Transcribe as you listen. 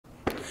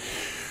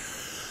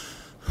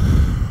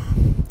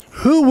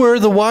Who were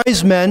the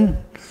wise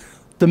men,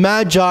 the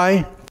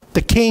Magi,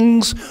 the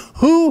kings?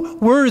 Who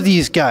were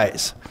these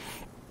guys?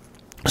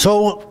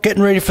 So,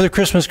 getting ready for the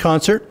Christmas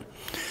concert,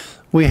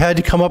 we had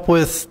to come up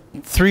with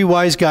 3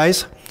 wise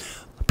guys.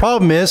 The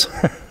problem is,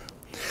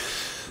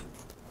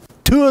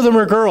 2 of them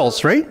are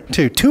girls, right?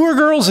 Two are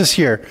girls this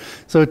year.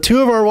 So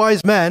 2 of our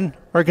wise men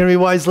are going to be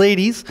wise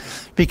ladies,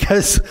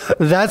 because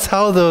that's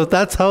how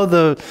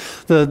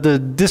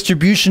the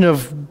distribution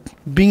of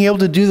being able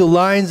to do the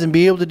lines and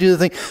be able to do the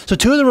thing. So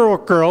 2 of them are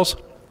girls,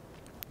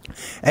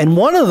 and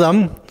one of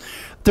them,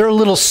 their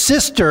little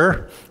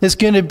sister, is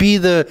going to be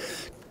the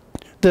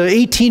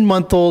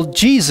 18-month-old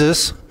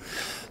Jesus.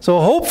 So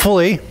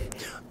hopefully,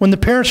 when the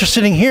parents are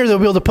sitting here, they'll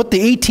be able to put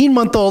the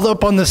 18-month-old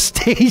up on the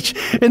stage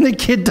and the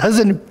kid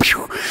doesn't.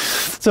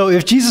 So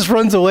if Jesus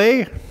runs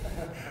away,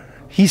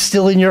 he's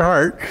still in your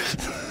heart.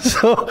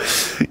 So,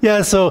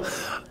 yeah, so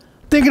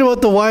thinking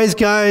about the wise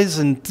guys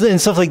and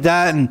stuff like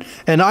that.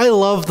 And I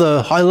love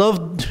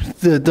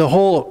the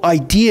whole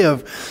idea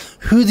of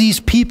who these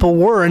people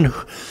were, and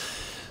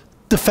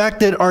the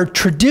fact that our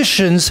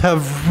traditions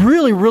have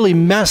really, really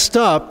messed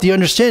up the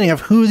understanding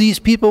of who these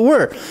people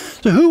were.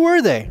 So who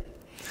were they?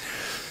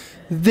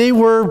 They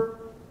were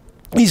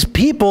these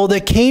people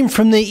that came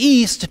from the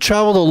east,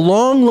 traveled a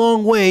long,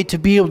 long way to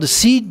be able to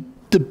see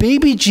the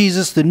baby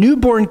Jesus, the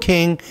newborn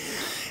king,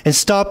 and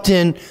stopped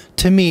in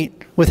to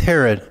meet with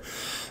Herod.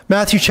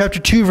 Matthew chapter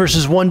 2,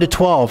 verses 1 to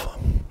 12.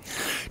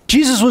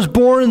 Jesus was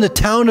born in the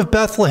town of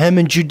Bethlehem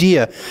in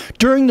Judea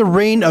during the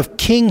reign of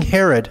King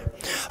Herod.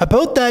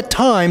 About that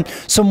time,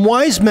 some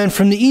wise men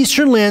from the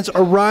eastern lands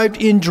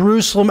arrived in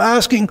Jerusalem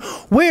asking,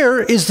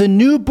 "Where is the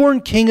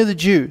newborn king of the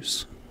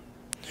Jews?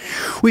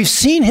 We've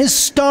seen his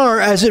star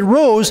as it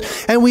rose,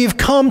 and we have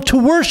come to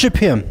worship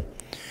him."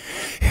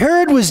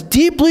 Herod was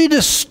deeply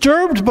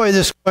disturbed by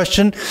this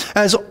question,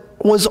 as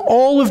was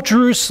all of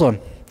Jerusalem.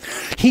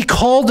 He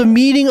called a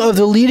meeting of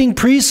the leading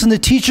priests and the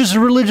teachers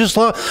of religious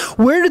law.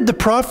 "Where did the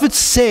prophets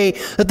say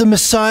that the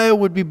Messiah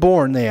would be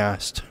born?" they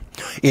asked.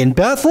 "In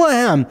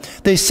Bethlehem,"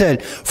 they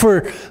said,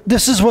 "for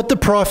this is what the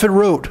prophet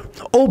wrote.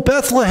 O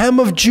Bethlehem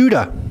of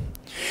Judah,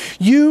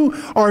 you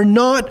are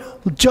not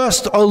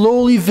just a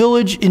lowly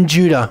village in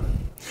Judah.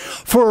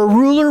 For a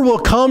ruler will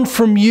come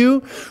from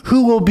you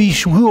who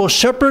will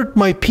shepherd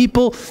my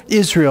people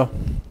Israel."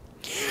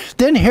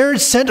 Then Herod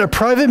sent a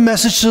private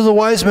message to the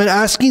wise men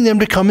asking them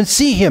to come and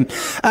see him.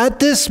 At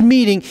this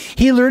meeting,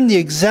 he learned the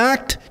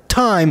exact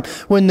time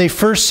when they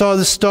first saw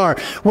the star.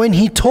 When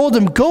he told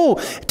them, "Go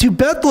to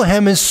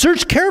Bethlehem and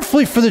search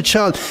carefully for the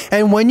child,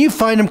 and when you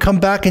find him, come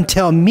back and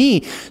tell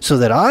me, so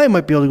that I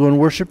might be able to go and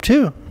worship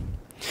too."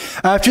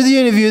 After the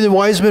interview, the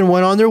wise men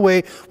went on their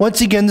way.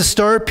 Once again, the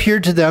star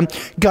appeared to them,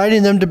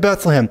 guiding them to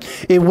Bethlehem.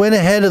 It went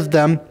ahead of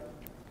them,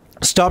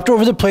 stopped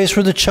over the place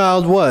where the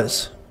child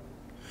was.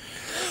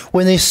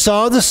 When they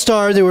saw the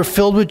star, they were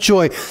filled with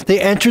joy. They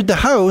entered the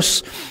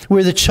house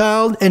where the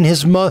child and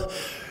his mother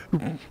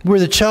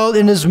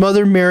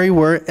Mary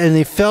were, and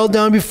they fell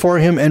down before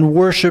him and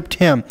worshipped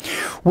him.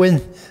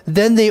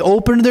 Then they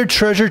opened their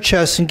treasure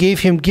chests and gave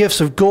him gifts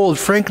of gold,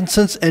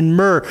 frankincense, and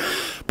myrrh.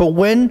 But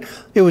when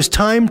it was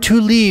time to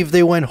leave,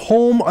 they went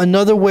home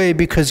another way,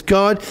 because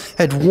God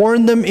had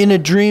warned them in a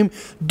dream,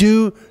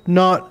 "Do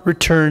not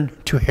return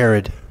to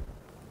Herod."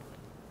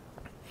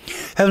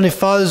 Heavenly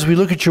Father, as we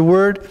look at your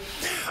word,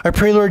 I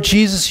pray, Lord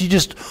Jesus, you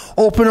just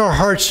open our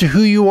hearts to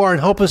who you are and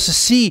help us to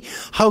see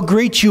how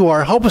great you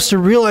are. Help us to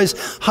realize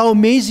how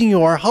amazing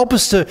you are. Help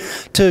us to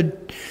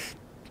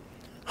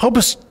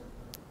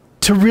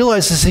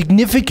realize the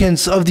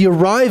significance of the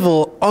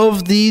arrival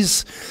of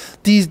these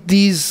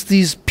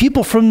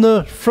people from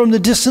the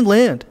distant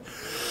land.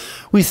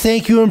 We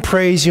thank you and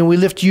praise you, and we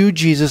lift you,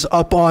 Jesus,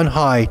 up on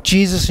high.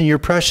 Jesus, in your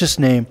precious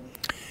name,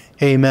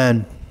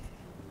 amen.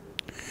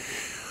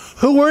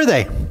 Who were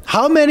they?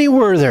 How many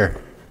were there?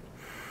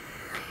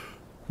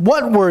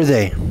 What were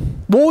they?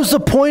 What was the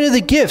point of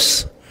the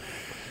gifts?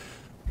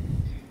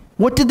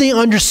 What did they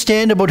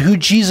understand about who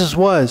Jesus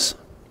was?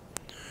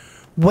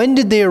 When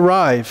did they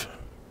arrive?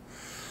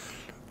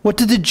 What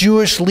did the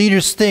Jewish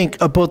leaders think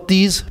about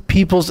these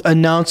people's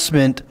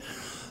announcement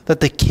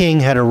that the king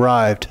had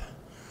arrived?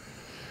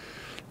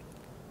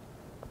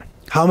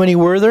 How many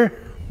were there?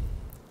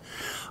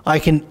 I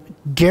can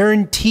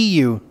guarantee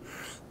you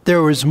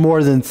there was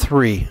more than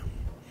 3.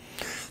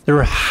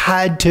 There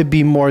had to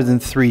be more than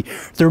 3.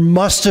 There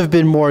must have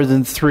been more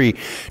than 3.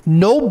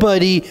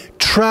 Nobody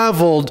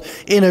traveled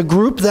in a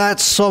group that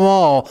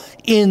small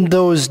in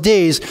those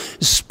days,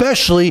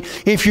 especially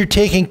if you're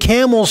taking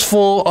camels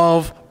full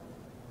of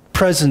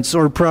presents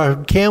or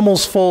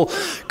camels full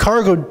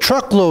cargo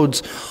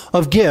truckloads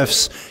of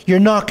gifts. You're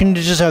not going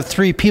to just have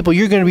 3 people.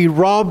 You're going to be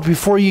robbed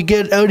before you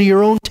get out of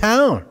your own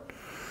town.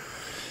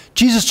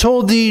 Jesus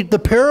told the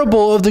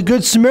parable of the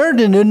Good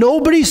Samaritan, and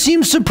nobody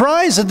seemed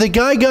surprised that the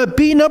guy got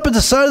beaten up at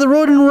the side of the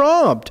road and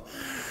robbed.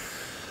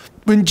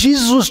 When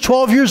Jesus was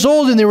 12 years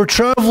old and they were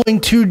traveling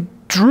to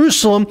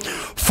Jerusalem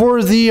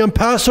for the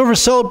Passover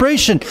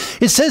celebration.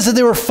 It says that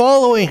they were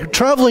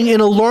traveling in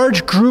a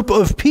large group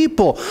of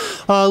people.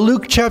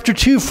 Luke chapter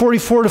 2,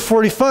 44 to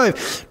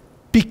 45.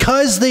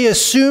 Because they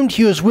assumed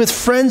he was with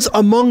friends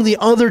among the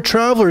other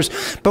travelers.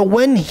 But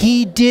when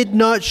he did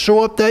not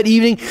show up that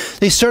evening,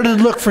 they started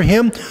to look for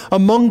him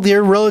among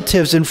their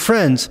relatives and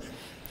friends.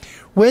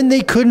 When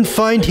they couldn't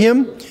find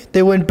him,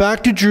 they went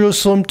back to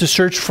Jerusalem to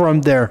search for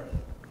him there.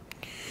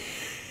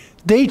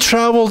 They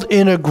traveled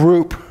in a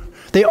group.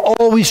 They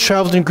always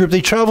traveled in a group.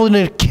 They traveled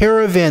in a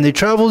caravan. They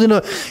traveled in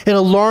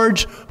a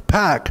large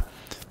pack.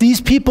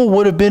 These people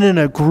would have been in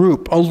a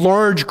group, a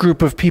large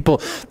group of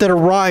people that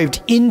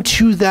arrived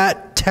into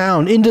that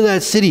town, into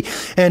that city,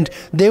 and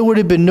they would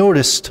have been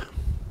noticed.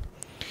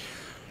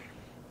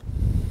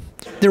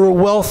 They were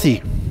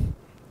wealthy.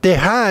 They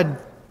had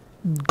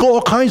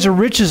all kinds of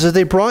riches that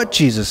they brought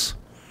Jesus.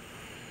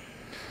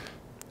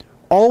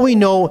 All we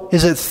know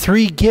is that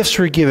 3 gifts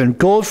were given: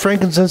 gold,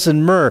 frankincense,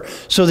 and myrrh.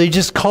 So they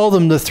just call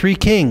them the 3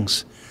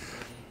 kings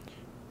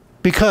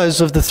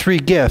because of the 3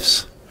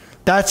 gifts.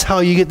 That's how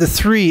you get the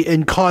 3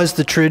 and cause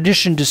the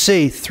tradition to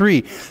say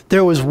 3.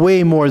 There was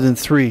way more than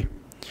 3.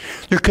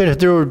 There could have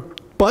been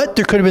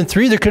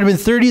 3, there could have been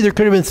 30, there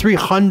could have been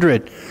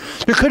 300.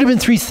 There could have been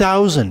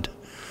 3,000.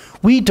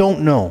 We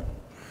don't know.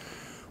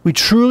 We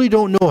truly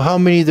don't know how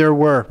many there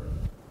were.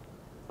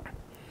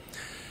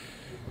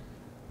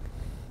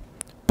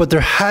 But there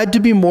had to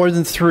be more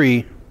than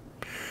 3.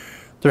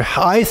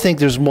 I think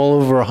there's well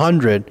over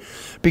 100,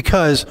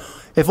 because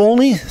if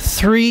only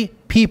 3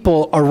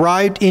 people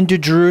arrived into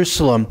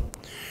Jerusalem,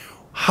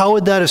 how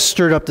would that have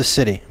stirred up the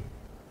city?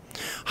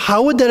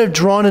 How would that have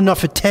drawn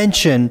enough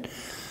attention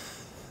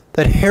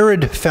that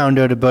Herod found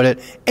out about it,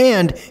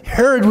 and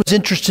Herod was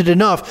interested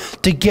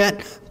enough to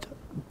get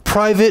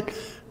private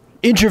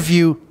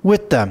interview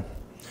with them?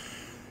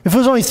 If it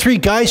was only 3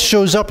 guys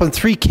shows up on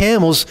 3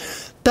 camels,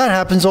 that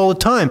happens all the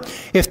time.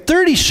 If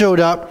 30 showed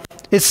up,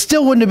 it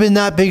still wouldn't have been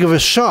that big of a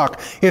shock.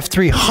 If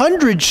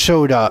 300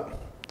 showed up,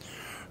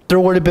 there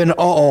would have been,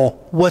 uh-oh,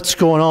 what's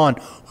going on?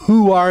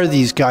 Who are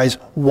these guys?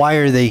 Why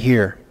are they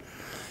here?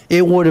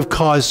 It would have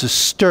caused a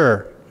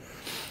stir.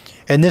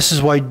 And this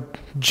is why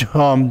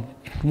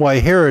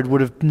Herod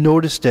would have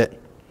noticed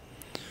it.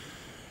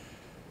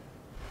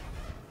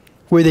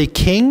 Were they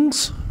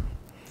kings?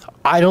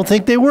 I don't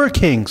think they were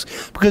kings,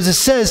 because it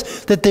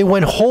says that they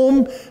went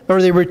home,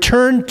 or they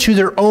returned to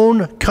their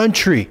own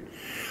country.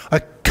 A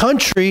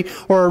country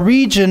or a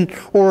region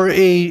or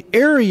an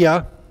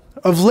area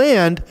of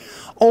land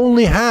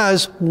only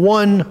has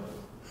one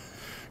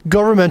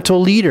governmental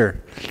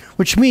leader,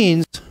 which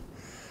means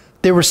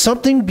they were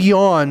something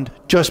beyond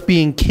just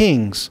being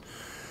kings.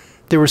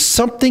 There was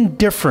something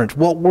different.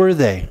 What were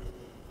they?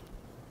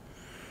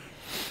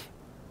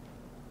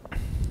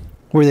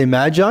 Were they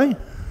Magi?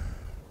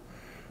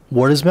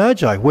 What is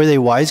Magi? Were they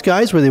wise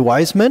guys? Were they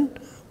wise men?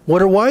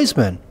 What are wise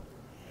men?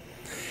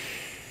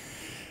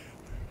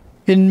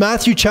 In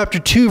Matthew chapter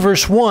 2,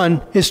 verse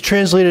 1, is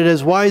translated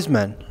as wise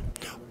men.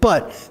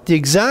 But the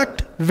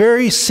exact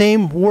very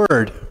same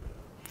word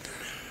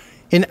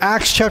in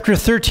Acts chapter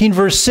 13,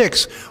 verse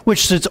 6,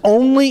 which sits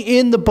only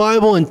in the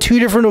Bible in 2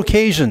 different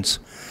occasions.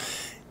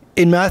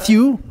 In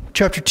Matthew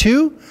chapter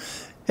 2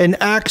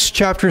 and Acts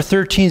chapter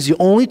 13 is the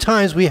only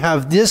times we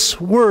have this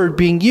word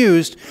being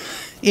used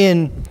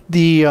in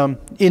the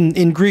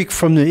in Greek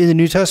in the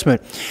New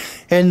Testament.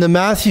 And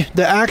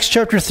the Acts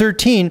chapter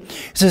 13, it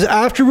says,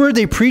 afterward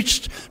they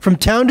preached from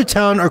town to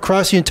town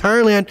across the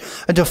entire land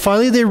until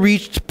finally they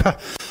reached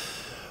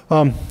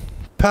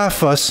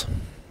Paphos,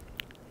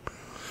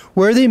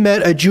 where they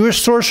met a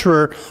Jewish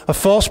sorcerer, a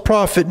false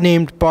prophet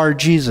named Bar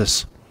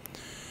Jesus.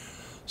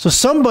 So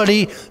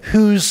somebody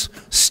who's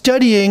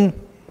studying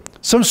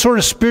some sort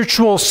of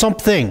spiritual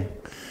something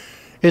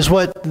is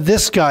what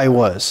this guy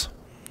was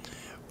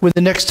when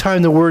the next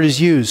time the word is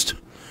used.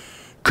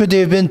 Could they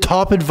have been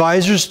top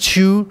advisors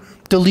to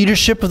the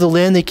leadership of the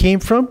land they came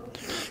from?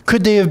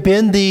 Could they have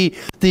been the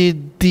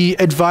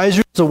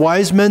advisors, the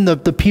wise men,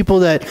 the people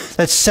that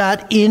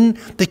sat in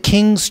the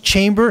king's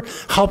chamber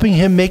helping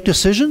him make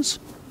decisions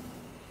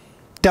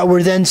that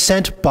were then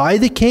sent by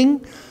the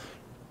king?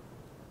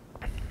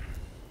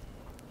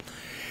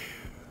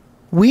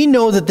 We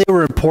know that they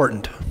were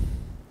important.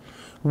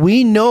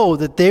 We know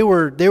that they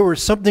were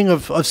something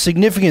of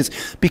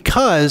significance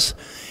because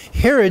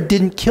Herod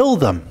didn't kill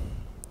them.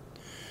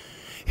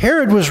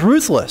 Herod was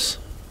ruthless.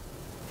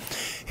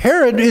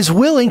 Herod is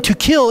willing to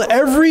kill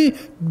every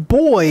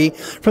boy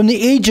from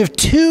the age of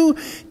 2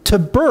 to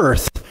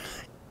birth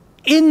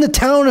in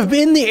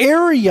the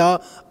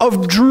area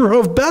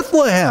of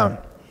Bethlehem.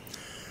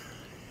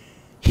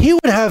 He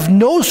would have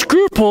no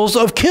scruples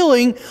of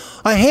killing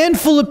a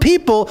handful of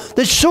people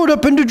that showed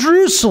up into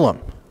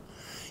Jerusalem.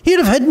 He'd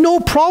have had no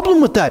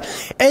problem with that.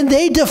 And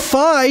they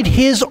defied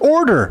his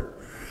order.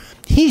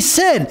 He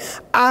said,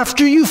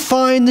 after you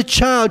find the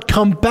child,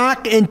 come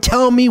back and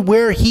tell me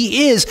where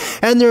he is.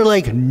 And they're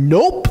like,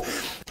 nope.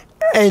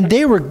 And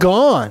they were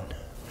gone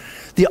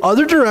the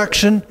other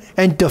direction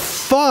and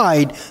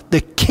defied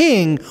the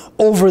king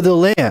over the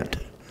land.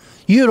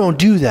 You don't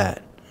do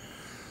that.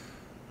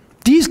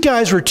 These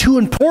guys were too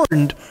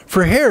important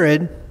for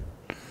Herod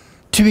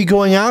to be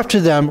going after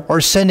them or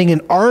sending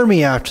an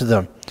army after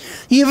them.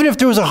 Even if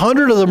there was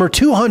 100 of them or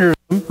 200 of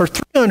them or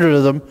 300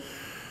 of them,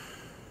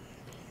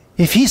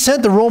 if he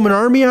sent the Roman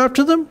army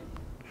after them,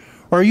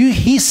 or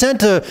he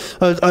sent a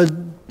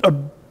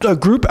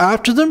group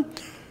after them,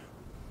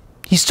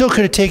 he still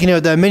could have taken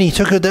out that many. He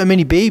took out that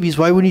many babies.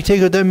 Why wouldn't he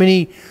take out that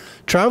many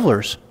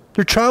travelers?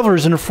 They're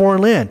travelers in a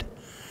foreign land.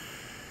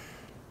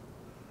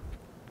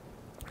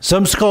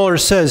 Some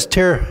scholars says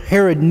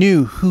Herod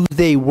knew who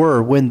they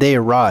were when they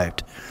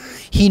arrived.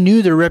 He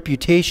knew their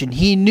reputation.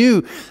 He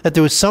knew that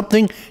there was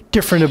something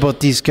different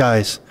about these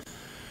guys.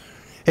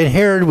 And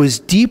Herod was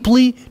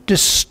deeply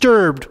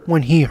disturbed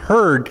when he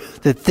heard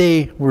that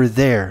they were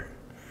there.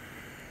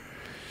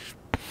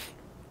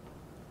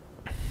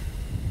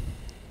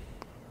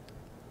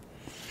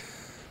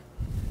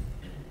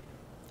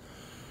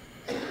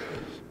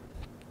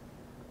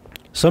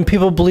 Some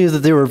people believe that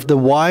they were the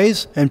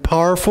wise and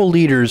powerful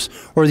leaders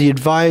or the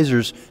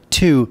advisors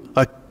to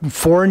a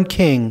foreign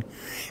king,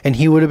 and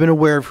he would have been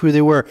aware of who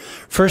they were.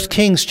 1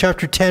 Kings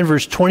chapter 10,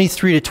 verse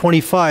 23 to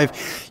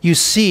 25, you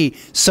see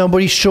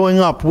somebody showing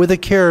up with a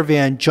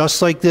caravan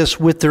just like this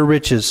with their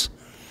riches.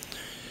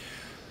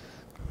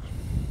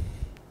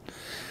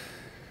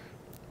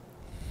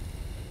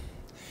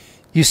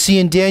 You see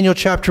in Daniel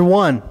chapter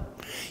 1,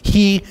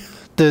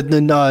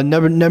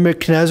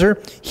 Nebuchadnezzar,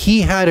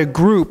 he had a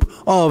group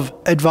of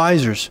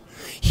advisors.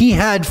 He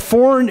had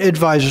foreign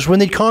advisors. When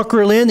they'd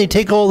conquer a land, they'd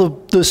take all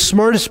the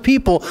smartest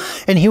people,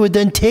 and he would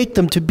then take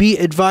them to be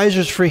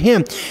advisors for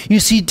him. You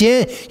see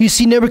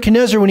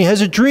Nebuchadnezzar, when he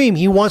has a dream,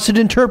 he wants it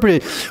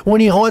interpreted.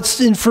 When he wants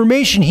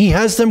information, he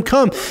has them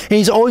come, and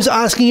he's always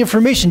asking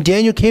information.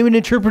 Daniel came and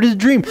interpreted the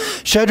dream.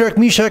 Shadrach,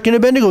 Meshach, and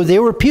Abednego, they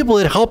were people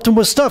that helped him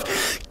with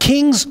stuff.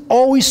 Kings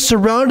always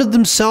surrounded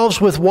themselves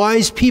with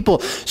wise people,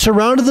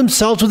 surrounded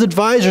themselves with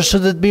advisors so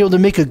that they'd be able to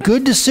make a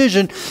good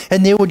decision,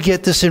 and they would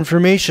get this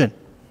information.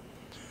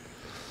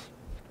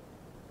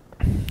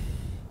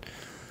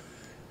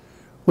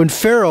 When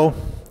Pharaoh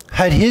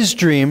had his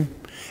dream,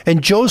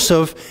 and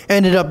Joseph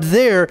ended up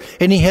there,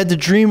 and he had the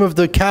dream of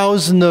the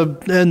cows and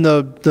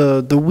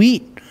the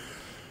wheat,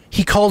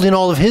 he called in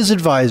all of his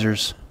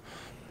advisors.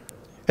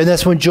 And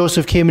that's when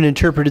Joseph came and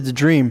interpreted the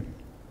dream.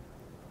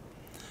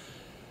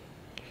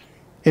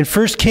 In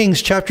 1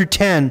 Kings chapter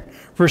 10,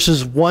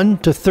 verses 1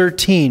 to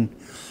 13,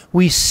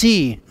 we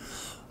see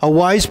a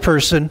wise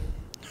person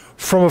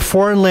from a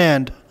foreign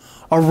land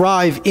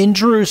arrive in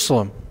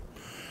Jerusalem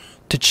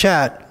to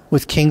chat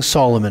with King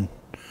Solomon.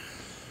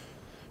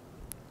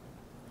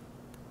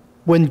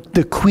 When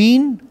the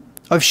Queen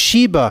of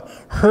Sheba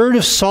heard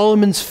of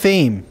Solomon's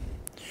fame,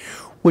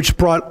 which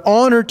brought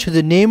honor to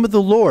the name of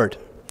the Lord,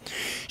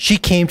 she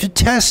came to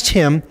test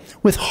him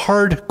with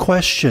hard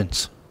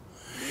questions.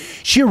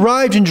 She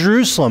arrived in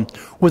Jerusalem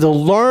with a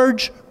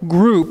large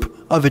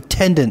group of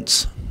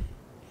attendants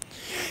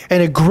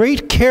and a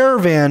great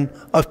caravan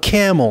of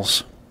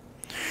camels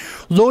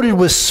loaded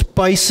with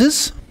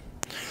spices,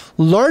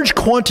 large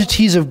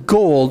quantities of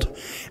gold,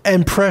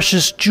 and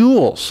precious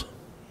jewels.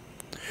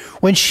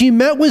 When she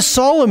met with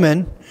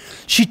Solomon,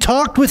 she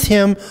talked with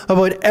him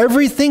about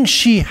everything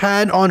she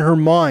had on her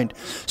mind.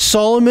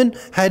 Solomon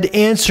had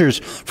answers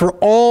for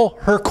all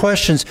her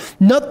questions.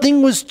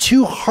 Nothing was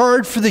too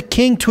hard for the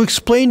king to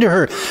explain to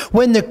her.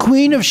 When the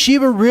Queen of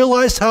Sheba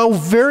realized how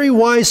very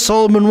wise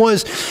Solomon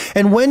was,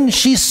 and when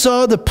she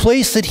saw the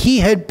place that he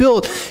had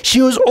built,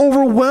 she was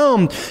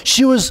overwhelmed.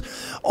 She was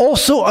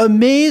also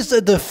amazed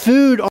at the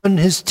food on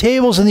his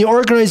tables and the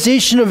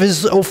organization of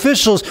his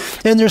officials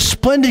and their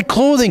splendid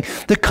clothing,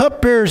 the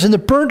cupbearers and the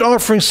burnt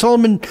offerings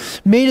Solomon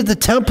made at the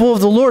temple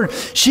of the Lord.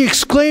 She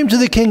exclaimed to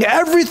the king,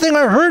 "Everything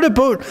I heard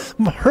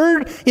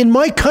in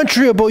my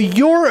country about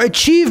your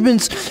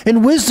achievements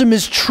and wisdom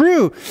is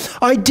true.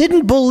 I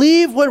didn't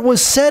believe what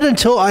was said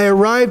until I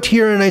arrived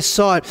here and I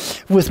saw it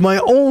with my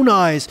own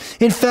eyes.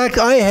 In fact,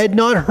 I had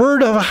not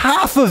heard of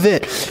half of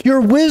it. Your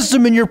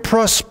wisdom and your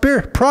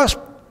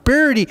prosperity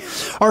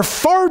are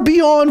far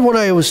beyond what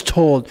I was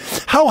told.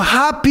 How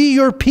happy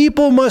your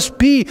people must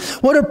be.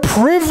 What a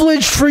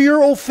privilege for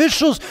your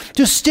officials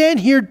to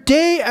stand here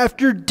day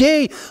after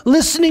day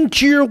listening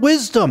to your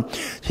wisdom."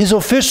 His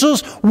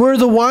officials were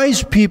the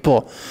wise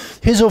people.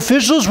 His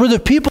officials were the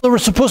people that were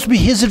supposed to be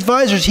his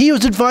advisors. He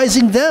was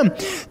advising them.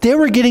 They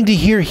were getting to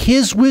hear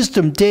his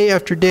wisdom day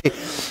after day.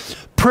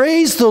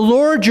 Praise the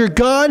Lord your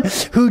God,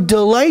 who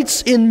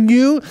delights in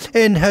you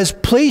and has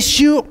placed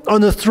you on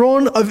the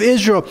throne of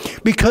Israel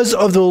because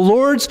of the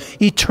Lord's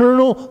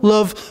eternal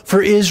love for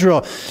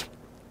Israel.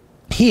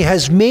 He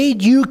has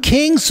made you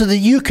king so that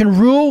you can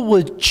rule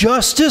with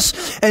justice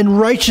and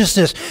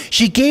righteousness.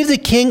 She gave the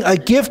king a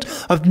gift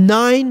of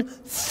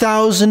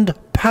 9,000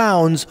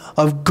 pounds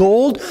of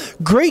gold,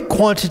 great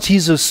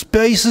quantities of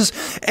spices,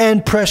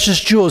 and precious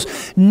jewels.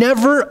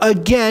 Never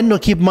again, now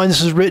keep in mind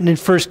this is written in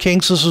 1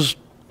 Kings, so this was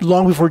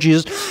long before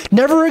Jesus.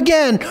 Never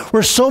again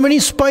were so many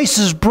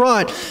spices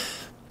brought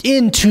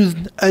into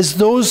as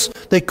those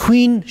that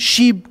Queen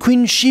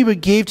Sheba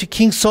gave to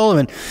King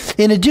Solomon.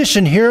 In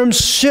addition,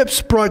 Hiram's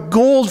ships brought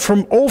gold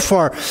from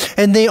Ophir,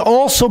 and they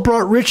also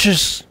brought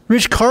rich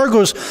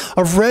cargoes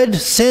of red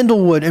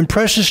sandalwood and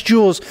precious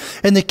jewels.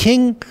 And the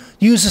king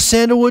used the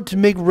sandalwood to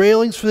make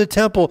railings for the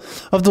temple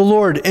of the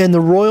Lord and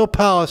the royal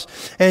palace,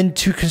 and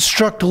to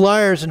construct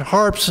lyres and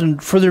harps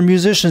and for their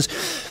musicians.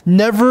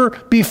 Never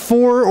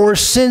before or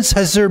since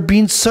has there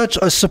been such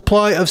a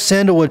supply of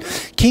sandalwood.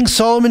 King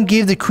Solomon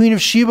gave the Queen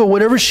of Sheba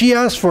whatever she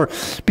asked for,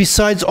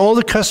 besides all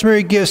the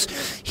customary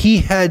gifts he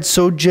had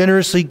so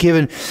generously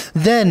given.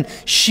 Then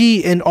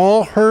she and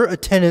all her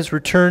attendants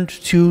returned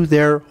to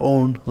their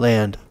own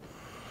land.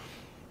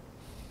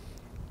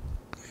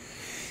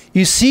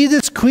 You see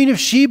this Queen of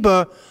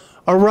Sheba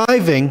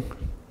arriving,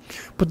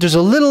 but there's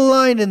a little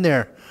line in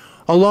there,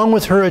 along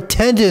with her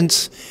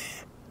attendants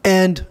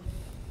and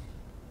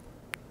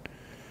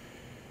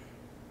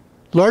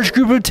large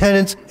group of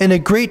attendants and a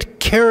great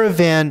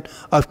caravan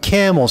of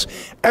camels.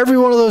 Every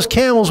one of those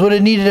camels would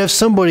have needed to have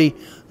somebody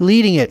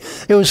leading it.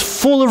 It was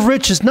full of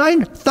riches,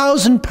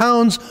 9,000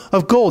 pounds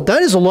of gold.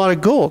 That is a lot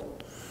of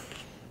gold.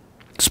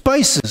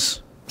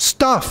 Spices,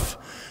 stuff,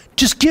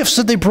 just gifts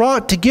that they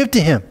brought to give to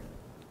him.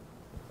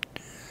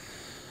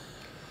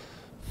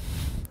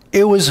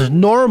 It was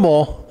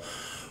normal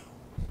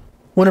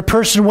when a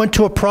person went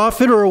to a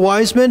prophet or a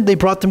wise man, they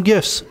brought them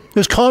gifts. It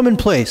was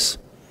commonplace.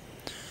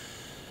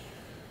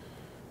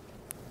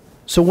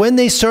 So when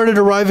they started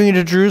arriving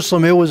into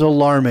Jerusalem, it was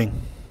alarming.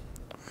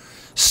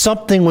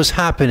 Something was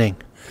happening.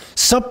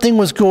 Something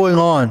was going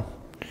on.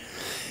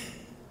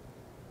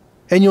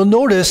 And you'll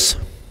notice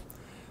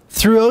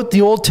throughout the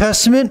Old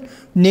Testament,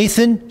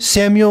 Nathan,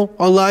 Samuel,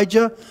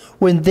 Elijah,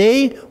 when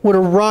they would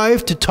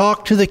arrive to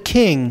talk to the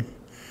king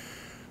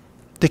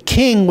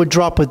would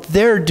drop what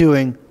they're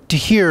doing to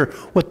hear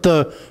what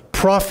the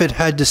prophet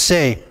had to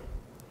say.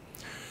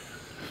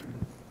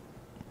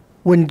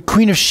 When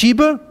Queen of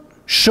Sheba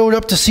showed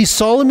up to see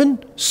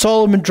Solomon,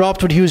 Solomon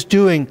dropped what he was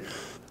doing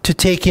to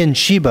take in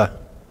Sheba,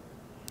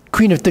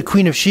 the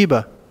Queen of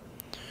Sheba.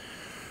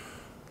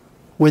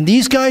 When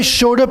these guys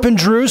showed up in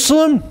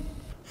Jerusalem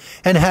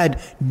and had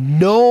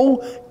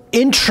no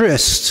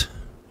interest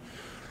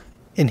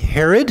in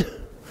Herod,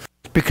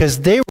 because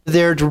they were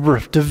there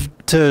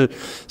to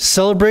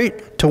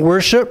celebrate, to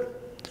worship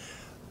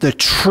the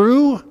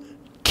true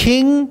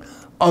king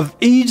of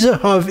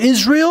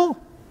Israel,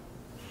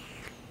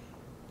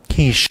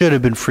 he should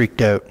have been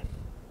freaked out.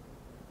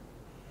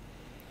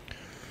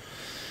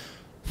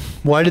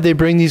 Why did they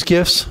bring these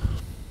gifts?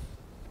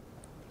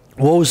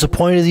 What was the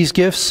point of these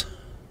gifts?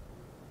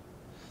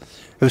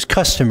 It was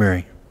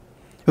customary.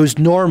 It was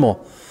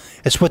normal.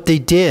 It's what they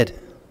did.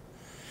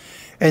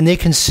 And they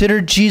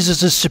considered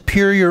Jesus as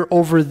superior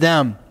over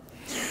them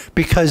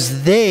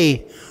because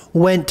they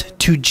went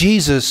to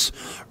Jesus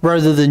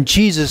rather than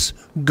Jesus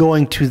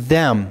going to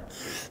them.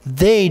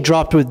 They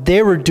dropped what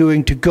they were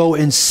doing to go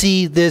and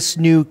see this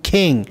new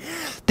king.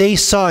 They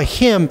saw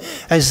him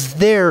as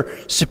their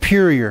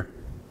superior.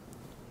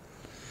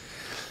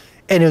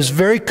 And it was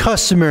very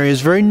customary, it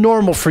was very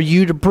normal for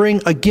you to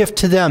bring a gift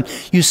to them.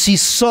 You see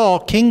Saul,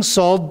 King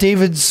Saul,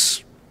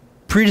 David's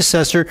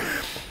predecessor,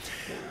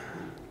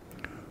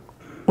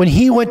 when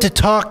he went to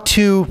talk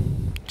to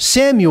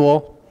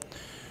Samuel,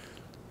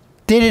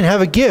 they didn't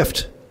have a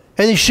gift.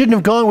 And they shouldn't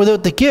have gone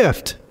without the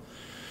gift.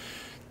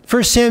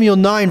 1 Samuel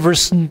 9,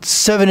 verse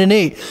 7 and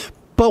 8.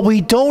 But we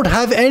don't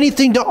have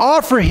anything to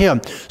offer him,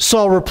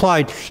 Saul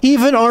replied.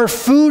 Even our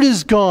food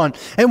is gone,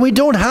 and we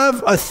don't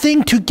have a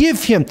thing to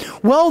give him.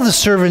 Well, the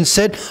servant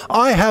said,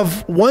 I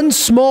have one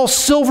small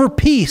silver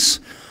piece.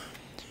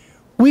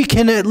 We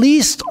can at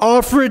least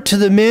offer it to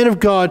the man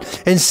of God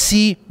and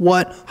see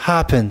what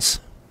happens.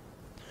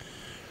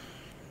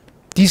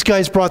 These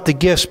guys brought the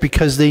gifts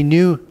because they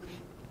knew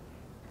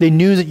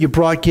that you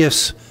brought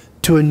gifts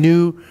to a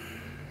new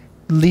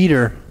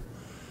leader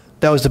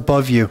that was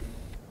above you.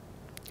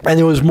 And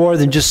there was more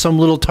than just some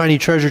little tiny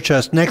treasure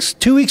chest. Next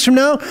 2 weeks from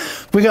now,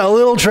 we got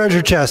little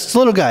treasure chests,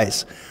 little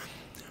guys.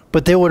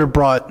 But they would have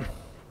brought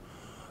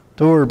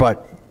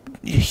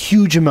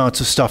huge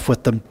amounts of stuff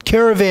with them.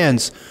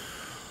 Caravans,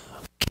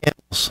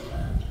 camels.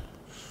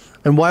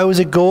 And why was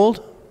it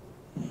gold?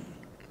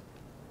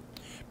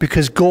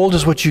 Because gold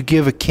is what you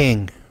give a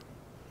king.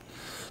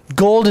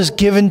 Gold is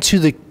given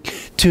to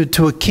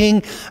a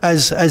king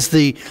as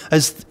a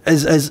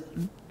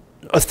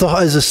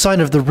sign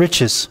of the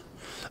riches,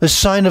 a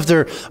sign of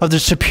their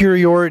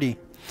superiority.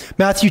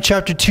 Matthew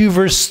chapter 2,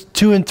 verse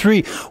 2 and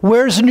 3.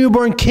 Where's the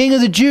newborn king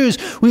of the Jews?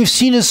 We've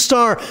seen his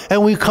star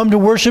and we've come to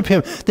worship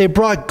him. They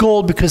brought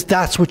gold because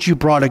that's what you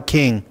brought a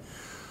king.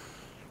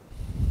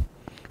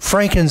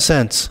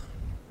 Frankincense.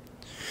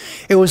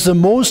 It was the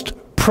most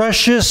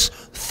precious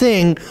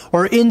thing,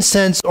 or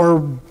incense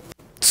or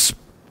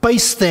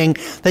spice thing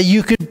that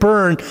you could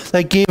burn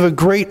that gave a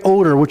great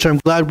odor, which I'm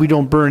glad we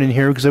don't burn in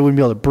here because I wouldn't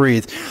be able to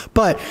breathe.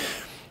 But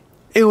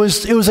it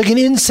was like an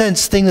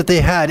incense thing that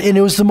they had, and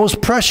it was the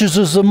most precious.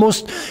 It was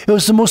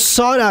the most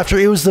sought after.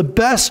 It was the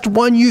best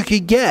one you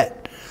could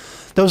get.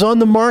 that was on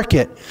the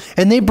market,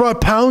 and they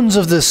brought pounds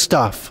of this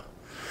stuff.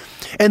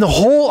 And the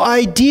whole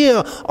idea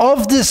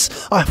of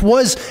this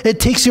was it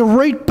takes you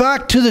right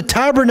back to the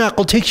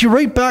tabernacle, takes you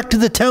right back to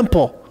the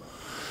temple.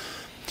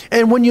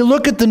 And when you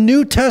look at the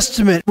New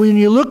Testament, when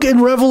you look in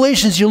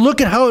Revelations, you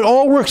look at how it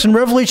all works in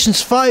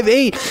Revelations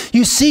 5:8,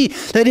 you see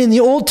that in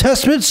the Old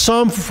Testament,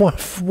 Psalm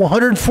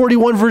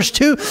 141 verse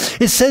 2,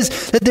 it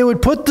says that they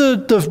would put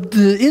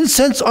the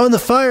incense on the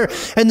fire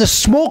and the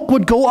smoke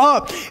would go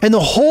up. And the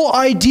whole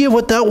idea of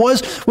what that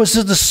was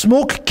that the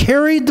smoke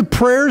carried the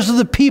prayers of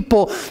the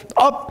people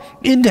up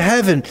into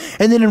heaven.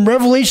 And then in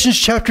Revelations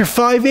chapter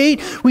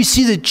 5:8, we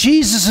see that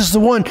Jesus is the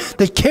one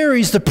that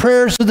carries the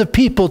prayers of the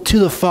people to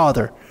the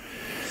Father.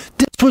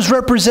 This was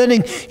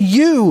representing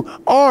you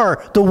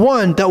are the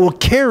one that will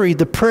carry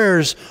the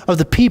prayers of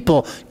the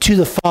people to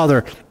the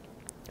Father.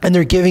 And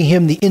they're giving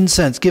him the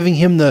incense, giving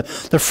him the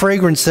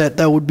fragrance that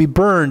would be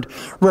burned,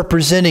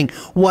 representing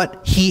what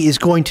he is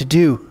going to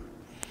do.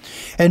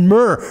 And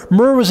myrrh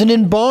was an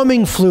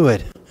embalming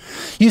fluid.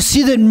 You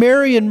see that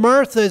Mary and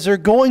Martha, as they're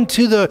going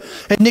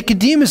and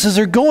Nicodemus, as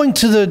they're going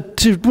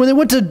when they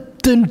went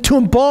to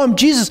embalm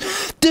Jesus,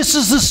 this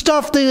is the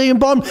stuff they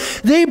embalmed.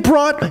 They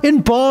brought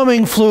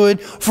embalming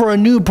fluid for a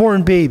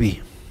newborn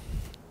baby.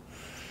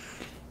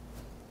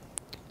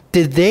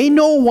 Did they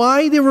know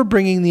why they were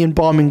bringing the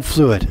embalming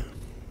fluid?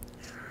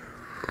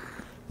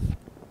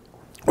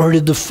 Or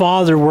did the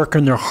Father work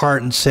in their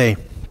heart and say,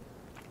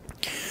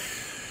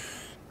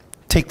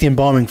 take the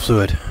embalming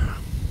fluid?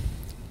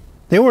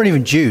 They weren't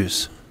even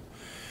Jews.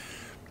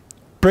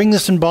 Bring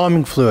this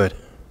embalming fluid.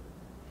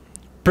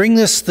 Bring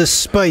this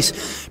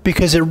spice,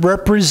 because it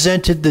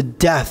represented the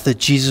death that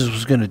Jesus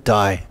was going to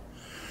die.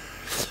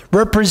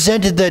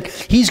 Represented that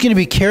he's going to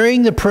be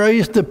carrying the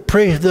prayers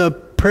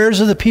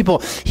of the people.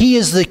 He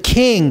is the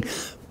king,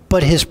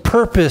 but his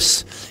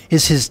purpose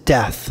is his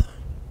death.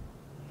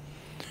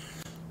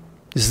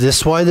 Is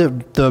this why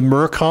the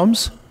myrrh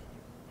comes?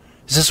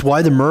 Is this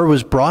why the myrrh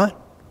was brought?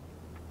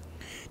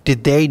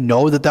 Did they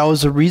know that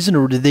was the reason,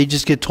 or did they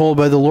just get told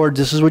by the Lord,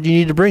 this is what you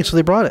need to bring, so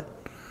they brought it?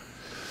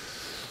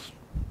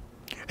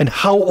 And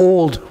how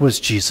old was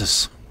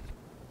Jesus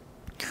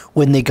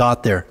when they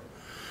got there?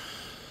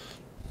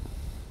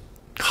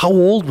 How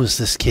old was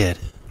this kid?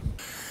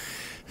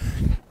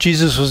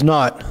 Jesus was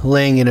not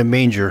laying in a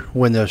manger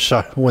when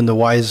the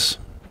wise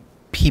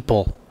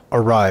people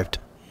arrived.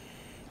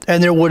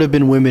 And there would have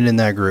been women in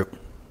that group.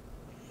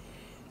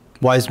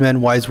 Wise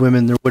men, wise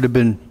women, there would have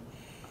been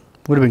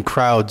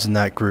crowds in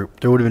that group.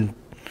 There would have been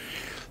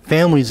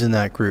families in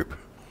that group.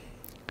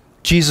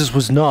 Jesus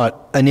was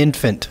not an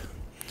infant.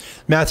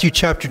 Matthew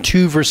chapter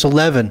 2 verse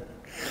 11.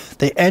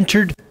 They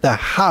entered the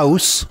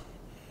house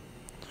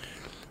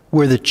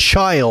where the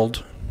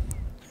child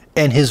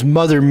and his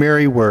mother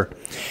Mary were,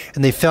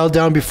 and they fell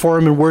down before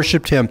him and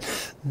worshipped him.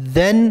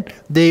 Then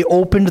they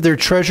opened their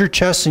treasure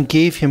chests and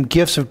gave him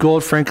gifts of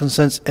gold,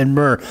 frankincense, and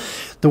myrrh.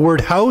 The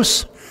word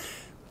house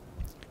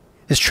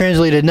is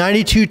translated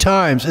 92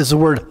 times as the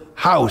word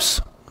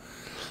house,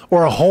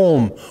 or a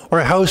home, or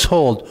a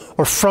household,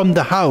 or from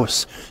the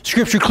house.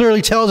 Scripture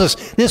clearly tells us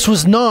this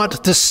was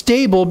not the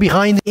stable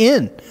behind the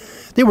inn.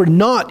 They were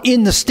not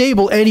in the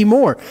stable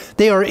anymore.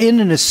 They are in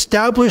an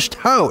established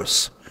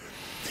house.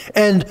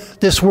 And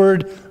this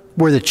word,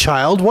 where the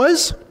child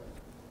was,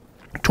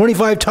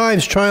 25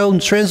 times child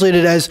is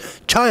translated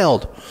as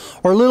child,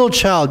 or little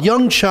child,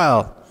 young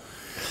child.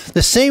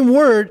 The same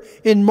word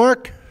in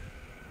Mark,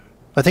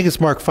 I think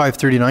it's Mark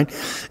 5:39.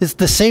 It's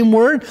the same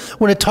word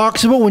when it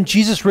talks about when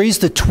Jesus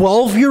raised the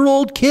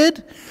 12-year-old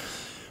kid.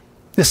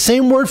 The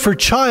same word for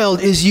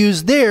child is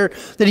used there,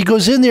 that he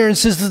goes in there and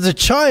says that the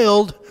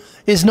child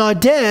is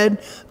not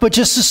dead, but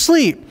just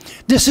asleep.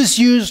 This is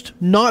used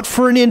not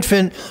for an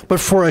infant, but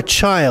for a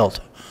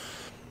child.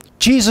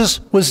 Jesus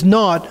was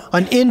not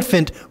an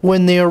infant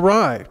when they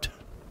arrived.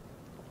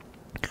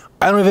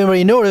 I don't know if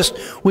anybody noticed,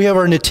 we have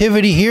our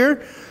nativity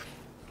here,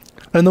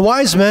 and the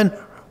wise men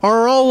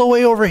are all the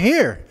way over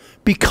here,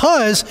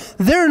 because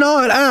they're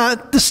not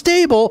at the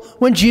stable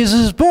when Jesus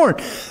is born.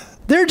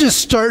 They're just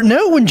starting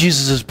out when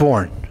Jesus is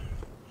born.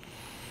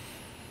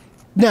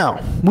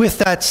 Now, with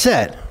that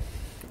said,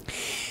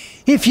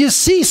 if you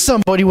see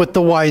somebody with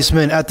the wise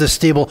men at the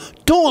stable,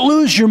 don't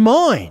lose your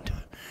mind.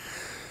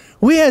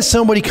 We had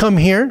somebody come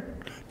here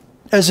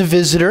as a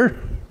visitor,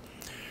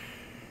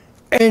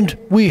 and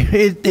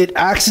it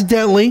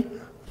accidentally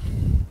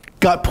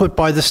got put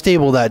by the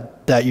stable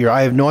that year.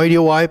 I have no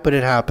idea why, but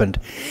it happened.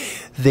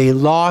 They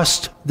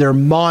lost their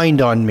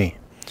mind on me.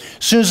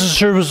 As soon as the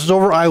service was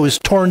over, I was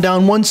torn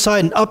down one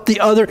side and up the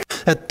other,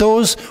 that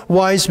those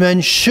wise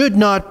men should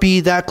not be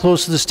that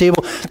close to the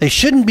stable. They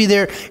shouldn't be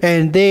there,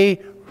 and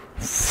they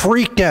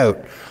freaked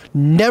out.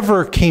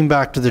 Never came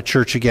back to the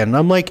church again. And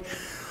I'm like,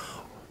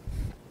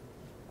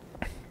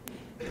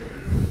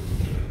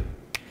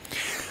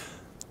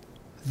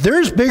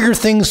 There's bigger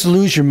things to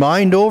lose your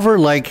mind over,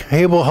 like,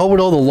 hey, well, how about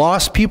all the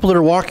lost people that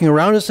are walking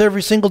around us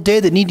every single day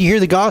that need to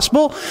hear the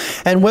gospel?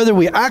 And whether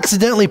we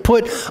accidentally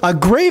put a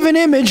graven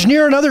image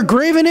near another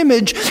graven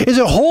image is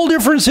a whole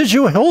different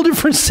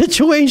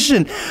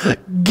situation.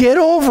 Get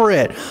over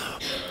it.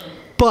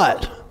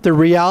 But the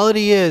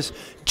reality is,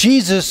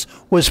 Jesus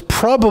was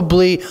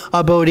probably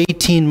about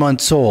 18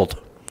 months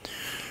old.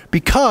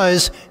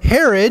 Because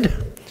Herod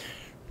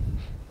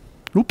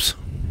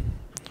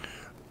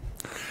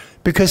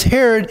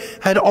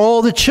had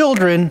all the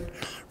children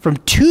from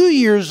 2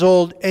 years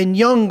old and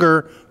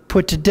younger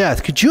put to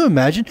death. Could you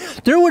imagine?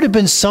 There would have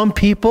been some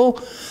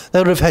people that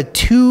would have had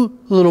 2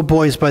 little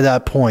boys by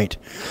that point.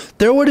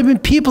 There would have been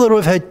people that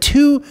would have had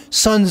 2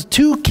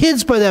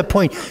 kids by that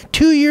point.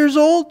 2 years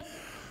old?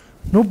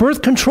 No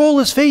birth control,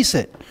 let's face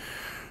it.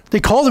 They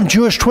call them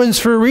Jewish twins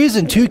for a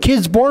reason. 2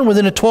 kids born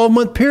within a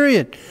 12-month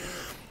period.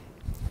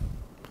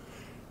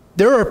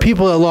 There are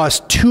people that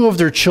lost 2 of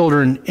their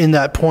children in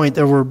that point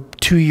that were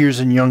 2 years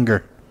and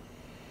younger.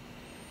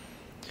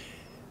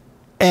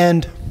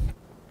 And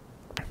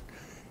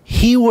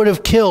he would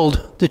have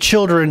killed the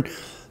children,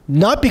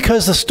 not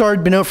because the star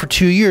had been out for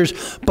 2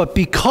 years, but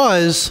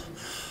because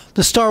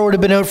the star would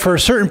have been out for a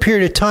certain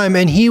period of time,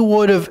 and he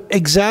would have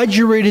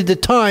exaggerated the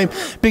time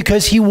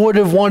because he would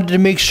have wanted to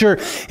make sure,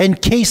 in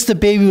case the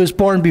baby was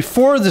born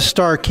before the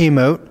star came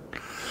out,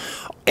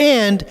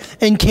 and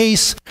in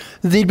case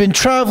they'd been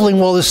traveling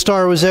while the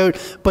star was out,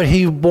 but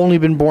he'd only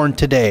been born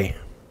today.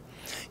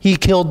 He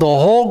killed the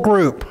whole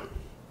group.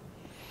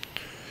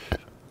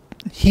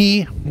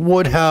 He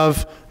would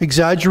have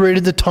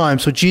exaggerated the time.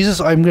 So Jesus,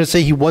 I'm going to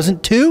say he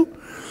wasn't 2,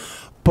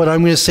 but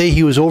I'm going to say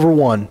he was over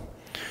 1.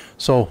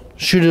 So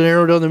shoot an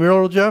arrow down the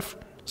middle, Jeff.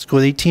 Let's go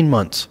with 18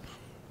 months.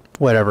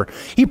 Whatever.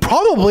 He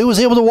probably was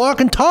able to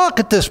walk and talk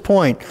at this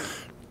point.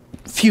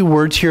 A few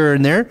words here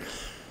and there.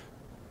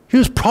 He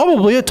was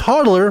probably a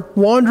toddler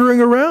wandering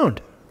around.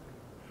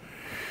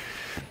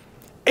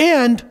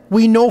 And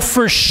we know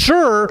for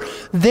sure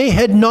they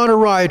had not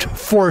arrived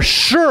for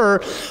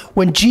sure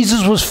when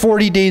Jesus was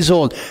 40 days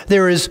old.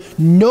 There is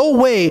no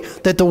way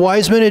that the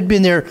wise men had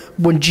been there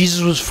when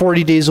Jesus was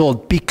 40 days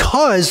old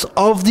because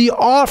of the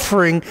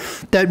offering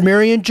that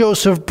Mary and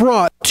Joseph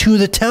brought to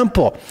the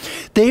temple.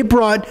 They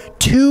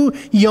brought 2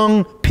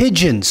 young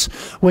pigeons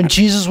when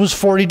Jesus was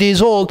 40 days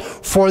old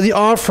for the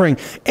offering.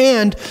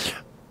 And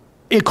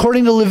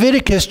according to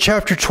Leviticus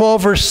chapter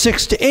 12, verse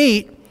 6 to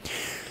 8,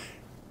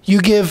 you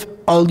give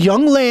a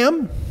young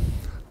lamb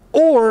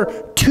or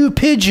 2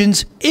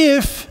 pigeons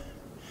if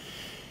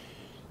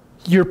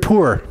you're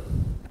poor.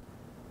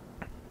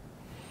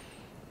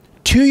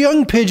 2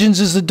 young pigeons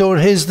is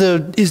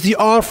the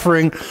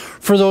offering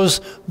for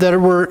those that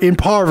were in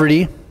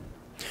poverty.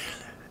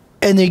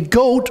 And a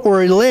goat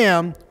or a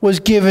lamb was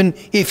given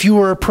if you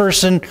were a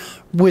person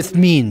with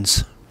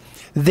means.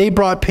 They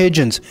brought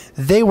pigeons.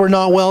 They were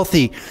not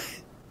wealthy.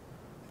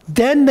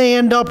 Then they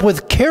end up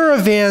with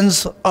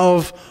caravans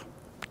of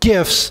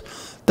gifts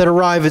that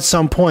arrive at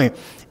some point.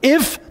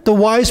 If the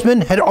wise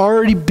men had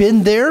already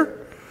been there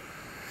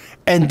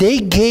and they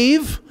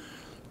gave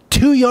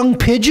 2 young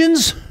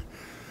pigeons,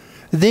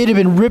 they'd have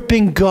been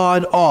ripping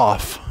God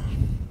off.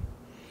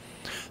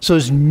 So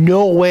there's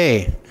no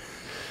way.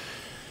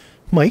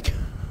 Mike,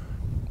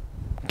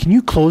 can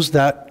you close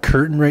that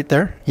curtain right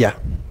there? Yeah.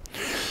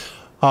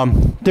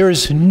 There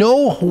is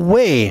no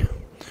way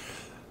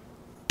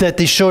that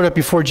they showed up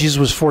before Jesus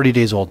was 40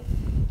 days old.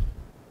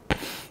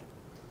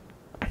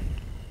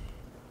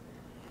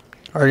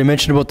 I already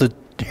mentioned about the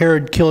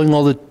Herod killing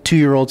all the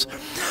 2-year-olds.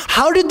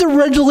 How did the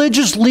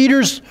religious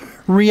leaders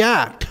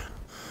react?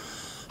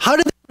 How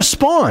did they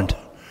respond?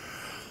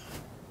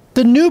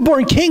 The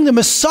newborn king, the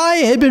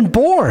Messiah, had been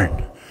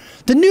born.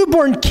 The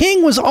newborn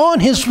king was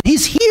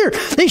he's here.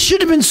 They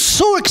should have been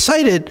so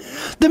excited.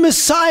 The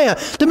Messiah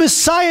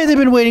they've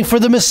been waiting for,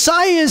 the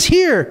Messiah is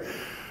here.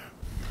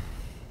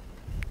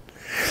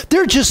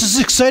 They're just as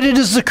excited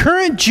as the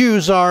current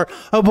Jews are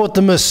about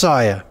the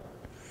Messiah.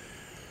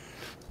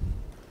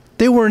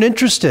 They weren't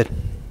interested.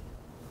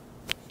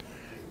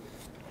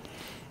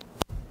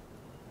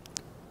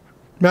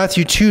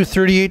 Matthew 2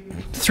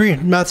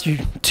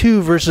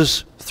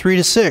 verses 3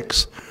 to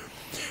 6.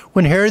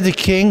 When Herod the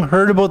king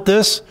heard about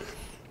this,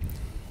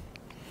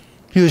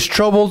 he was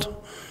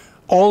troubled,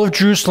 all of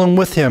Jerusalem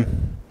with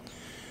him.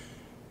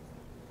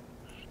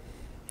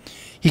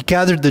 He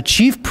gathered the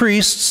chief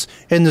priests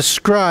and the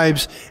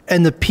scribes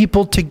and the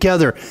people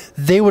together.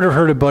 They would have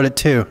heard about it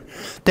too.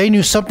 They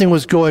knew something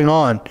was going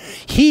on.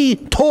 He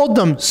told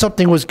them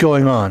something was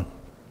going on.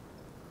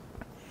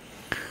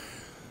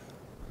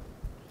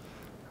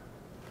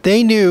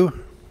 They knew,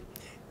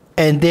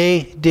 and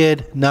they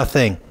did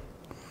nothing.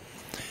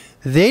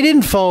 They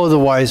didn't follow the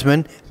wise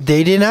men.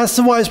 They didn't ask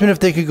the wise men if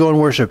they could go and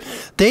worship.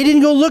 They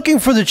didn't go looking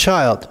for the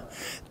child.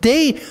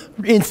 They,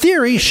 in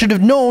theory, should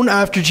have known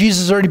after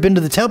Jesus had already been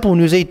to the temple when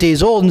he was 8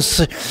 days old,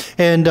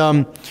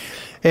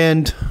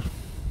 and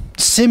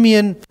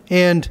Simeon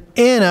and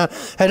Anna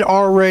had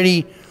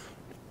already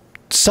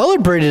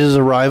celebrated his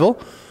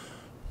arrival.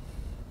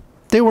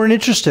 They weren't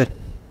interested.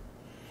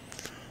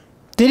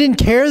 They didn't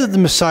care that the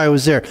Messiah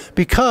was there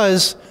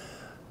because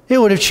it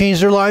would have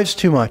changed their lives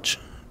too much.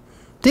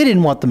 They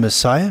didn't want the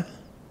Messiah.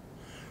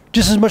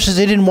 Just as much as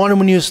they didn't want him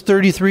when he was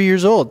 33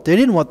 years old. They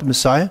didn't want the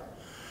Messiah.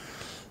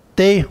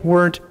 They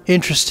weren't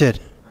interested.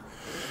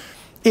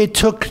 It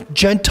took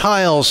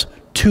Gentiles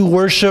to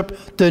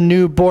worship the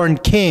newborn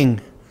king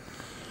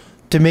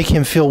to make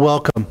him feel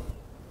welcome.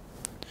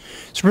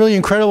 It's really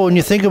incredible when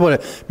you think about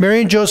it.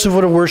 Mary and Joseph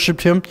would have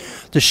worshipped him.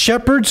 The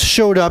shepherds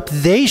showed up.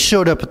 They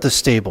showed up at the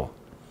stable.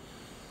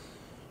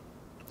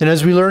 And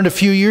as we learned a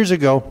few years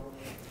ago,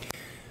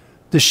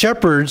 the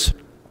shepherds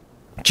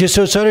just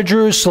outside of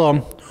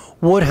Jerusalem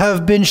would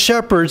have been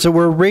shepherds that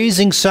were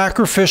raising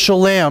sacrificial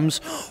lambs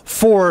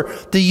for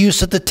the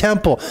use at the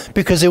temple,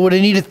 because they would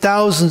have needed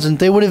thousands and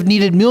they would have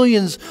needed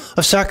millions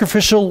of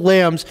sacrificial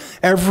lambs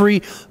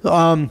every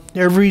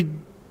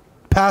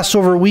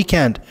Passover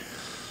weekend.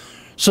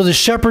 So the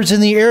shepherds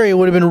in the area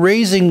would have been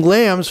raising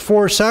lambs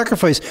for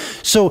sacrifice.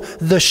 So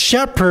the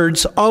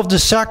shepherds of the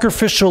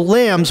sacrificial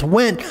lambs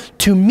went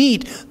to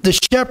meet the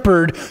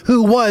shepherd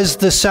who was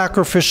the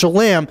sacrificial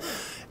lamb,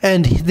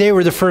 and they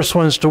were the first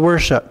ones to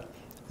worship.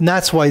 And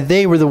that's why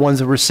they were the ones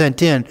that were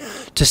sent in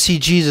to see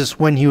Jesus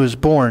when he was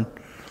born.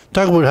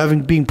 Talk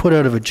about being put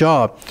out of a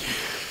job.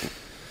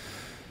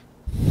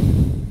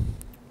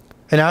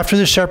 And after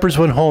the shepherds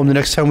went home, the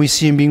next time we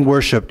see him being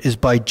worshipped is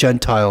by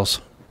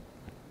Gentiles.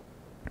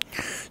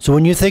 So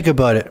when you think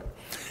about it,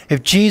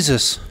 if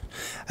Jesus,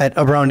 at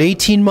around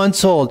 18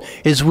 months old,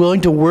 is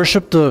willing to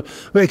accept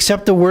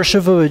the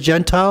worship of a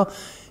Gentile,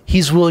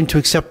 he's willing to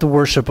accept the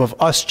worship of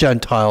us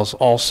Gentiles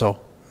also.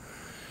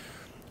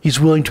 He's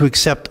willing to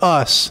accept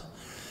us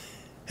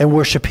and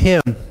worship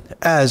him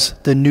as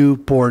the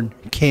newborn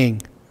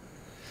king.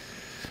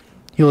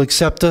 He'll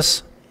accept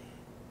us.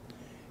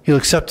 He'll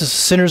accept us as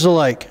sinners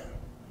alike.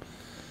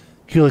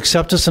 He'll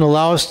accept us and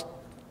allow us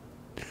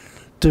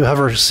to have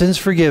our sins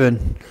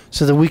forgiven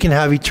so that we can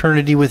have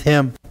eternity with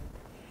him.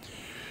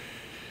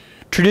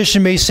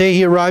 Tradition may say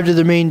he arrived at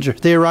the manger.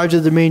 They arrived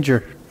at the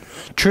manger.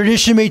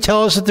 Tradition may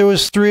tell us that there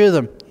was 3 of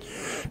them.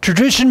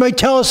 Tradition might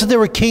tell us that they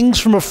were kings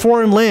from a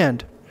foreign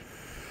land.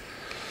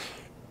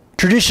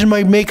 Tradition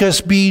might make us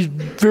be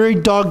very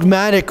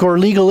dogmatic or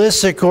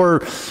legalistic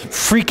or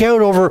freak out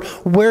over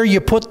where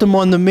you put them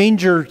on the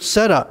manger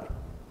setup,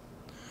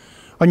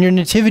 on your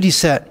nativity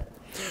set.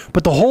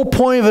 But the whole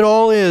point of it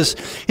all is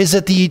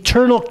that the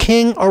eternal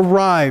king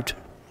arrived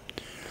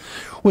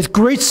with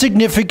great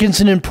significance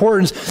and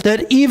importance,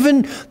 that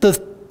even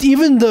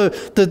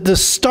the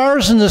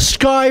stars in the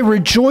sky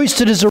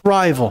rejoiced at his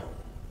arrival.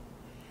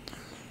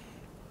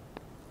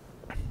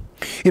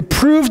 It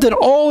proved that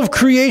all of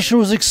creation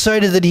was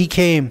excited that he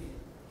came.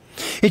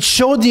 It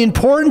showed the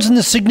importance and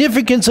the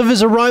significance of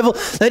his arrival,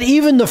 that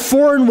even the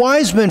foreign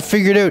wise men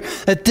figured out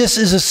that this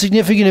is a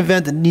significant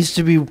event that needs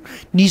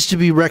to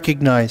be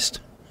recognized.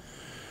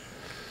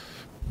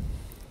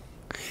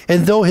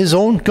 And though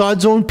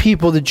God's own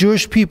people, the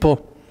Jewish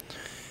people,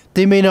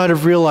 they may not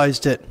have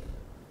realized it,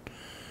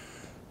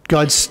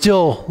 God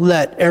still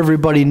let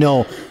everybody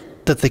know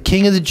that the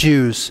King of the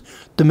Jews,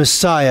 the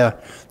Messiah,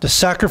 the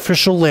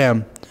sacrificial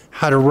lamb,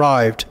 had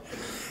arrived.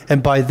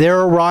 And by their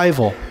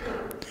arrival,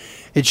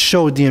 it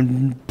showed the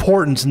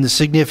importance and the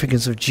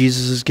significance of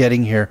Jesus'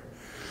 getting here.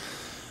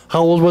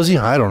 How old was he?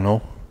 I don't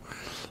know.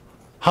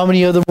 How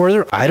many of them were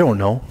there? I don't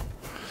know.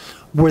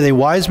 Were they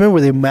wise men?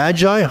 Were they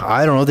magi?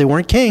 I don't know. They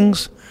weren't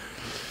kings.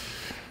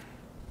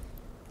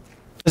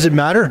 Does it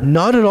matter?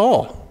 Not at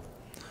all.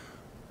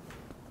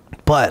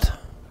 But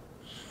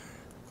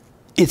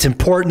it's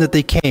important that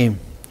they came.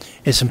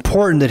 It's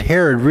important that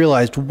Herod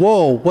realized,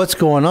 whoa, what's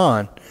going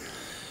on?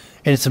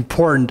 And it's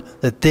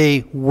important that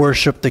they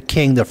worship the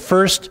king. The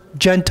first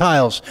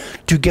Gentiles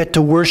to get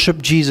to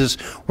worship Jesus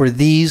were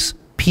these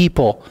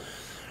people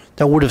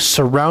that would have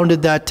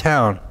surrounded that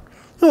town.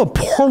 Oh,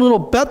 poor little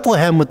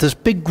Bethlehem with this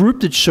big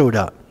group that showed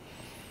up.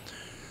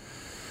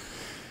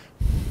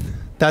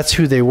 That's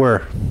who they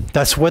were.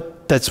 That's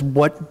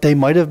what they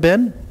might have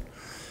been,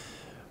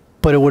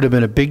 but it would have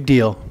been a big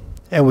deal.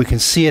 And we can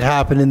see it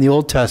happen in the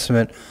Old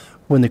Testament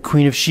when the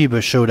Queen of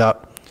Sheba showed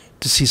up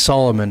to see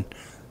Solomon.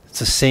 It's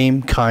the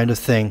same kind of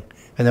thing.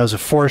 And that was a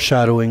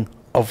foreshadowing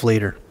of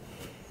later.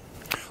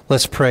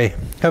 Let's pray.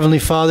 Heavenly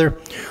Father,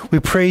 we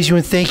praise you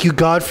and thank you,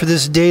 God, for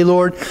this day,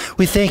 Lord.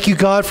 We thank you,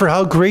 God, for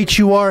how great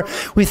you are.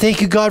 We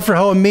thank you, God, for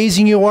how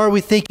amazing you are.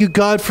 We thank you,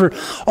 God, for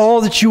all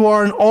that you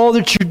are and all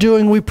that you're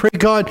doing. We pray,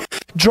 God,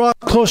 draw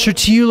closer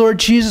to you, Lord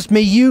Jesus.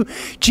 May you,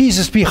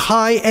 Jesus, be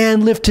high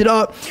and lifted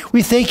up.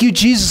 We thank you,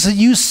 Jesus, that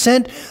you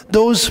sent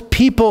those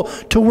people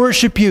to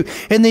worship you.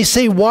 And they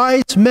say,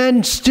 wise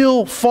men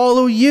still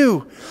follow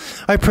you.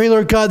 I pray,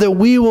 Lord God, that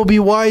we will be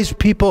wise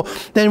people,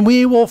 and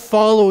we will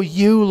follow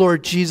you,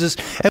 Lord Jesus,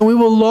 and we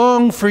will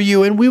long for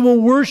you, and we will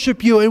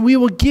worship you, and we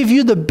will give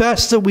you the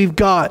best that we've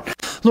got.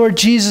 Lord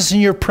Jesus, in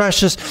your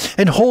precious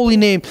and holy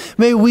name,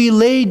 may we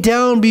lay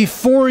down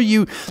before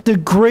you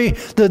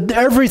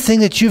everything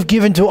that you've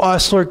given to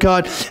us, Lord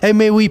God, and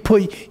may we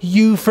put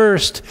you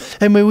first,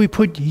 and may we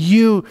put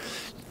you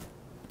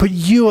put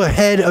you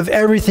ahead of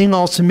everything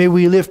else. And may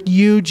we lift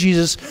you,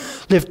 Jesus,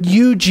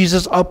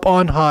 up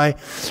on high.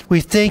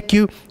 We thank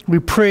you. We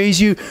praise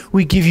you.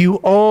 We give you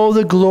all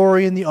the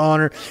glory and the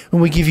honor,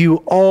 and we give you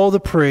all the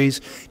praise.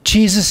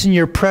 Jesus, in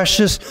your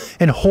precious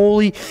and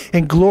holy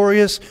and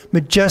glorious,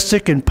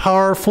 majestic and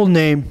powerful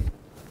name,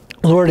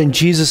 Lord, in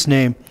Jesus'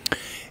 name,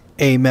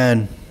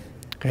 amen.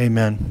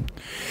 Amen.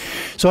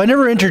 So I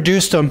never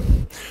introduced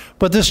him,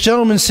 but this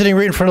gentleman sitting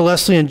right in front of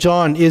Leslie and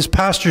John is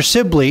Pastor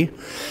Sibley,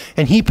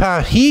 and he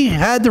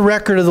had the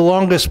record of the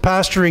longest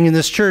pastoring in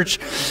this church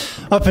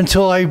up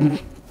until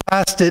I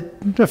passed it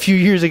a few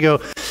years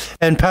ago.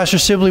 And Pastor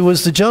Sibley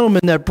was the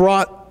gentleman that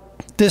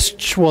brought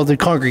this, well, the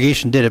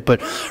congregation did it, but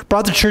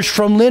brought the church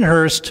from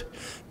Lyndhurst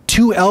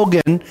to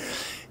Elgin,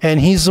 and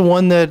he's the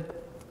one that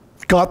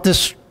got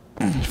this,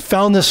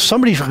 found this,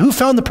 somebody, who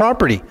found the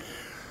property?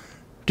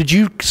 Did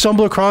you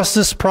stumble across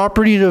this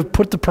property to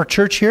put the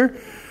church here?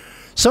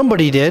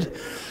 Somebody did.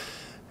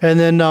 And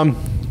then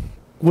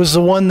was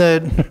the one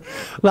that,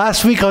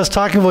 last week I was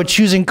talking about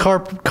choosing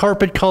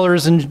carpet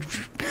colors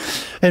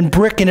and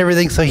brick and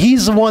everything. So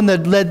he's the one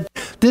that led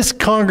this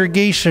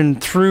congregation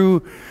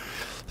through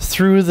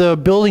the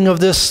building of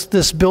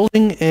this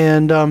building.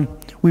 And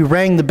we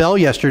rang the bell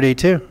yesterday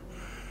too.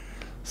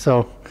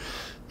 So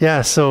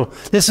yeah, so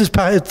this is,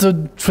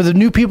 for the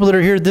new people that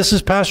are here, this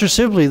is Pastor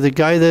Sibley, the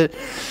guy that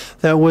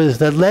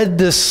led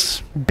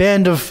this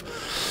band of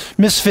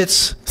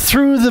misfits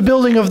through the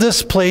building of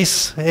this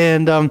place,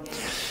 and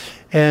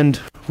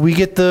we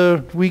get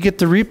to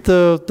reap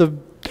the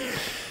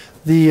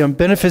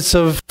benefits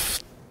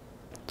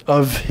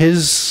of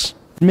his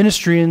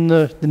ministry in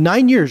the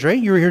 9 years,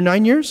 right? You were here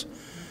 9 years?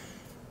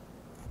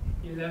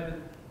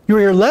 11. You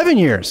were here 11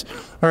 years.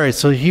 All right,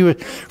 so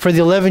for the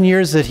 11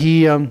 years that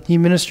he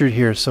ministered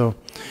here. So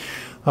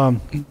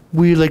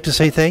we'd like to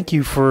say thank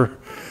you for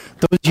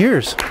those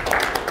years.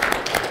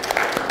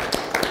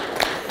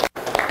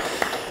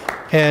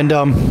 And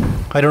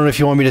I don't know if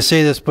you want me to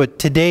say this, but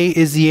today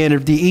is the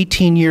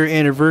 18-year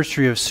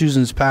anniversary of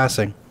Susan's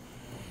passing.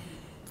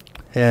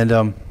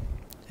 And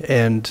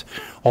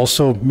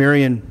also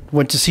Marion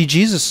went to see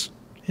Jesus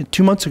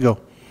 2 months ago.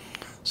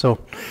 So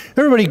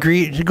everybody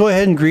go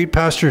ahead and greet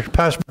Pastor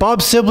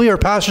Bob Sibley or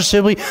Pastor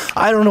Sibley.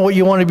 I don't know what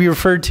you want to be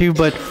referred to,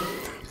 but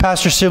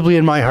Pastor Sibley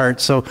in my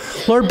heart. So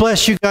Lord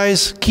bless you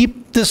guys.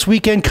 Keep this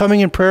weekend coming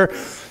in prayer.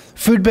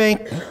 Food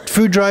bank,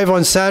 food drive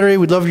on Saturday.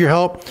 We'd love your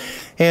help.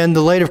 And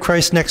the Light of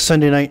Christ next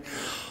Sunday night.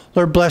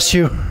 Lord bless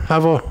you.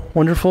 Have a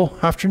wonderful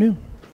afternoon.